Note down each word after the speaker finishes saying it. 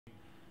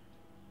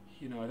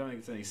you know, I don't think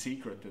it's any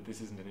secret that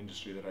this isn't an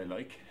industry that I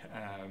like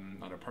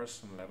on a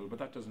personal level, but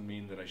that doesn't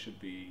mean that I should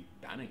be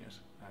banning it.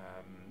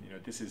 You know,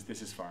 this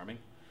is farming,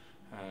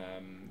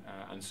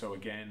 and so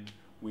again,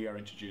 we are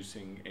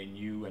introducing a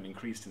new and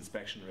increased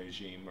inspection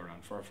regime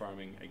around fur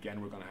farming.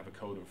 Again, we're going to have a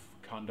code of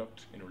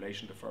conduct in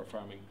relation to fur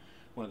farming.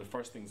 One of the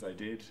first things I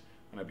did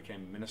when I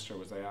became minister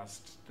was I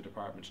asked the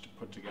department to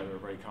put together a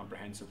very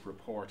comprehensive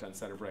report and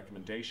set of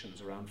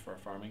recommendations around fur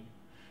farming,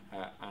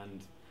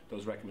 and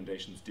those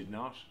recommendations did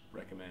not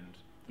recommend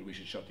that we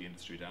should shut the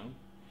industry down,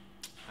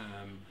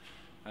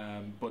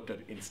 but that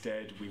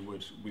instead we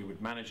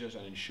would manage it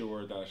and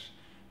ensure that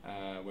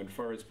when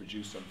fur is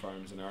produced on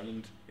farms in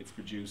Ireland, it's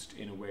produced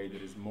in a way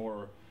that is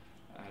more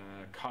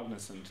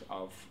cognizant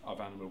of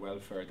animal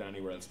welfare than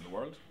anywhere else in the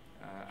world,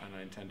 and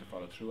I intend to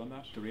follow through on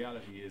that. The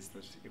reality is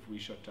that if we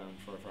shut down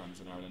fur farms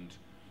in Ireland,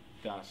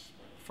 that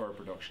fur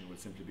production would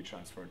simply be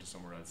transferred to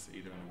somewhere else,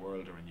 either in the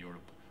world or in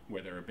Europe,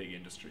 where there are big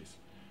industries.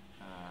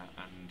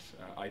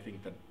 I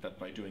think that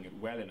by doing it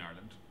well in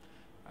Ireland,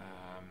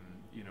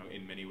 you know,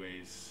 in many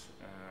ways,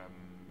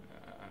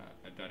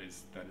 that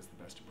is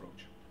the best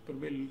approach. But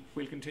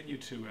we'll continue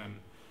to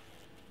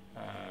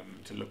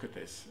look at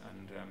this,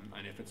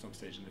 and if at some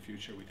stage in the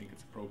future we think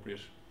it's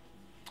appropriate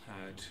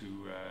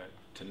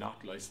to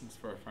not license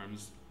fur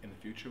farms in the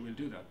future, we'll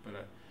do that.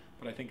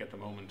 But I think at the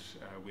moment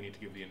we need to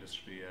give the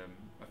industry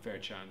a fair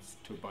chance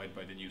to abide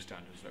by the new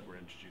standards that we're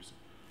introducing.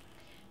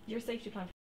 Your safety plan